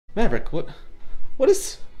Maverick, what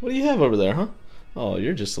do you have over there, huh? Oh,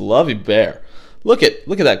 you're just a lovey bear. Look at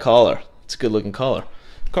that collar. It's a good looking collar.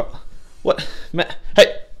 What?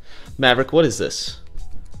 Hey, Maverick, what is this?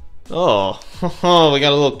 Oh, we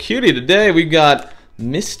got a little cutie today. We got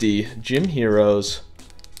Misty, Gym Heroes,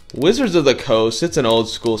 Wizards of the Coast. It's an old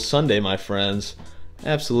school Sunday, my friends.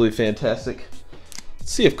 Absolutely fantastic.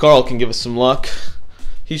 Let's see if Carl can give us some luck.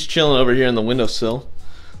 He's chilling over here in the windowsill.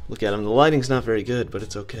 Look at him. The lighting's not very good, but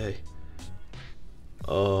it's okay.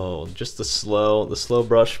 Oh, just the slow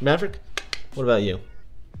brush. Maverick, what about you?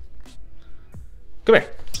 Come here.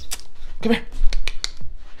 Come here.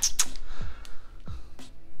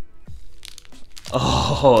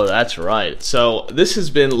 Oh, that's right. So this has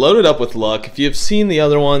been loaded up with luck. If you've seen the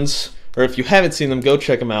other ones, or if you haven't seen them, go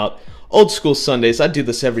check them out. Old School Sundays. I do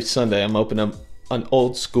this every Sunday. I'm opening an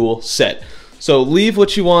old school set. So leave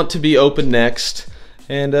what you want to be open next.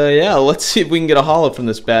 And yeah, let's see if we can get a holo from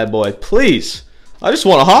this bad boy. Please. I just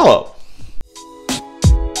want a holo.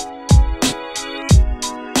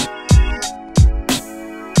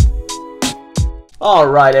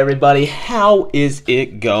 Alright everybody, how is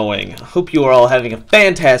it going? I hope you are all having a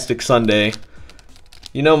fantastic Sunday.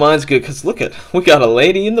 You know mine's good because look at, we got a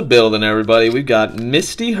lady in the building everybody. We've got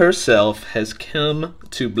Misty herself has come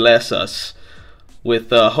to bless us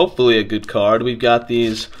with hopefully a good card. We've got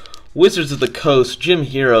these Wizards of the Coast, Gym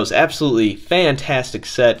Heroes, absolutely fantastic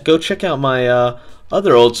set. Go check out my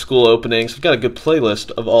other old school openings. I've got a good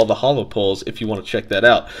playlist of all the holo pulls if you want to check that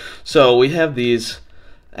out. So we have these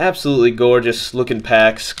absolutely gorgeous looking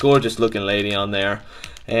packs, gorgeous looking lady on there.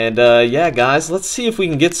 And yeah guys, let's see if we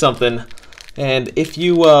can get something. And if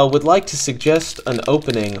you would like to suggest an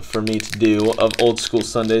opening for me to do of Old School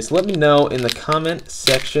Sundays, let me know in the comment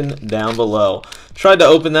section down below. Tried to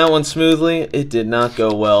open that one smoothly, it did not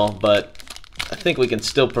go well, but I think we can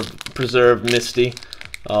still preserve Misty.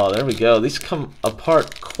 Oh, there we go. These come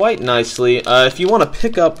apart quite nicely. If you want to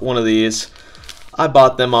pick up one of these, I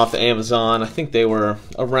bought them off of Amazon. I think they were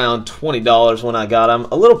around $20 when I got them.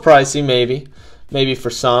 A little pricey maybe for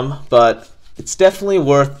some, but it's definitely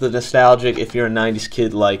worth the nostalgic if you're a 90s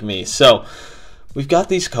kid like me. So we've got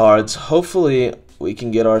these cards. Hopefully we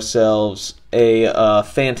can get ourselves a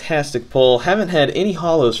fantastic pull. Haven't had any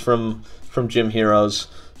holos from Gym Heroes,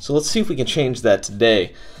 so let's see if we can change that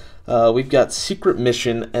today. We've got Secret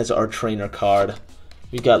Mission as our trainer card.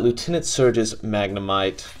 We've got Lieutenant Surge's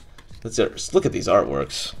Magnemite. Look at these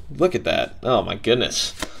artworks. Look at that. Oh my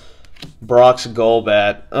goodness. Brock's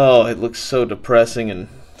Golbat. Oh, it looks so depressing and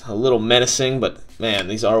a little menacing, but man,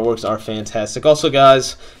 these artworks are fantastic. Also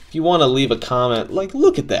guys, if you want to leave a comment, like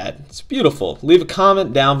look at that. It's beautiful. Leave a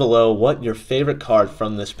comment down below what your favorite card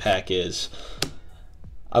from this pack is.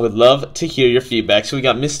 I would love to hear your feedback. So we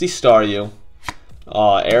got Misty Staryu.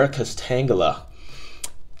 Erica's Tangela.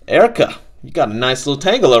 Erica, you got a nice little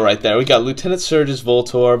Tangela right there. We got Lieutenant Surge's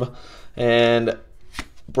Voltorb, and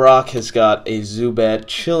Brock has got a Zubat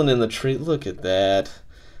chilling in the tree. Look at that.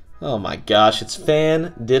 Oh my gosh, it's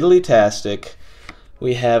fan-diddly-tastic.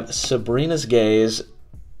 We have Sabrina's Gaze.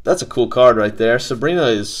 That's a cool card right there. Sabrina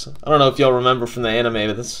is, I don't know if y'all remember from the anime,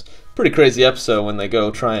 but that's a pretty crazy episode when they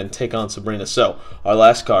go try and take on Sabrina. So, our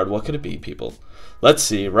last card, what could it be, people? Let's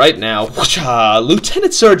see, right now, whoosh-ah,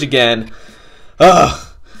 Lieutenant Surge again.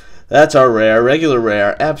 Ugh, that's our rare, regular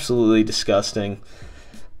rare, absolutely disgusting.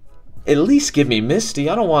 At least give me Misty.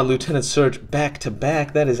 I don't want Lieutenant Surge back to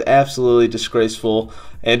back. That is absolutely disgraceful.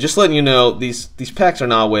 And just letting you know, these packs are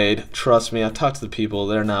not weighed. Trust me, I talked to the people,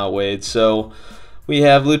 they're not weighed. So we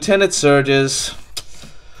have Lieutenant Surge's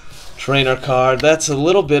trainer card. That's a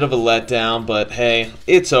little bit of a letdown, but hey,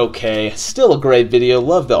 it's okay. Still a great video.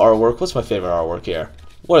 Love the artwork. What's my favorite artwork here?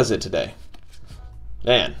 What is it today?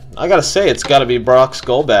 Man, I gotta say, it's gotta be Brock's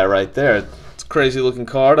Golbat right there. It's a crazy looking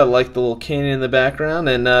card. I like the little canyon in the background.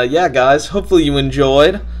 And yeah, guys, hopefully you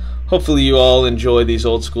enjoyed. Hopefully you all enjoy these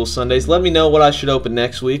Old School Sundays. Let me know what I should open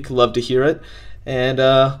next week. Love to hear it. And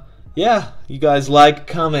yeah, you guys like,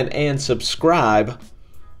 comment, and subscribe.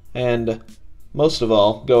 And most of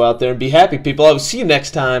all, go out there and be happy, people. I will see you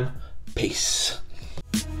next time. Peace.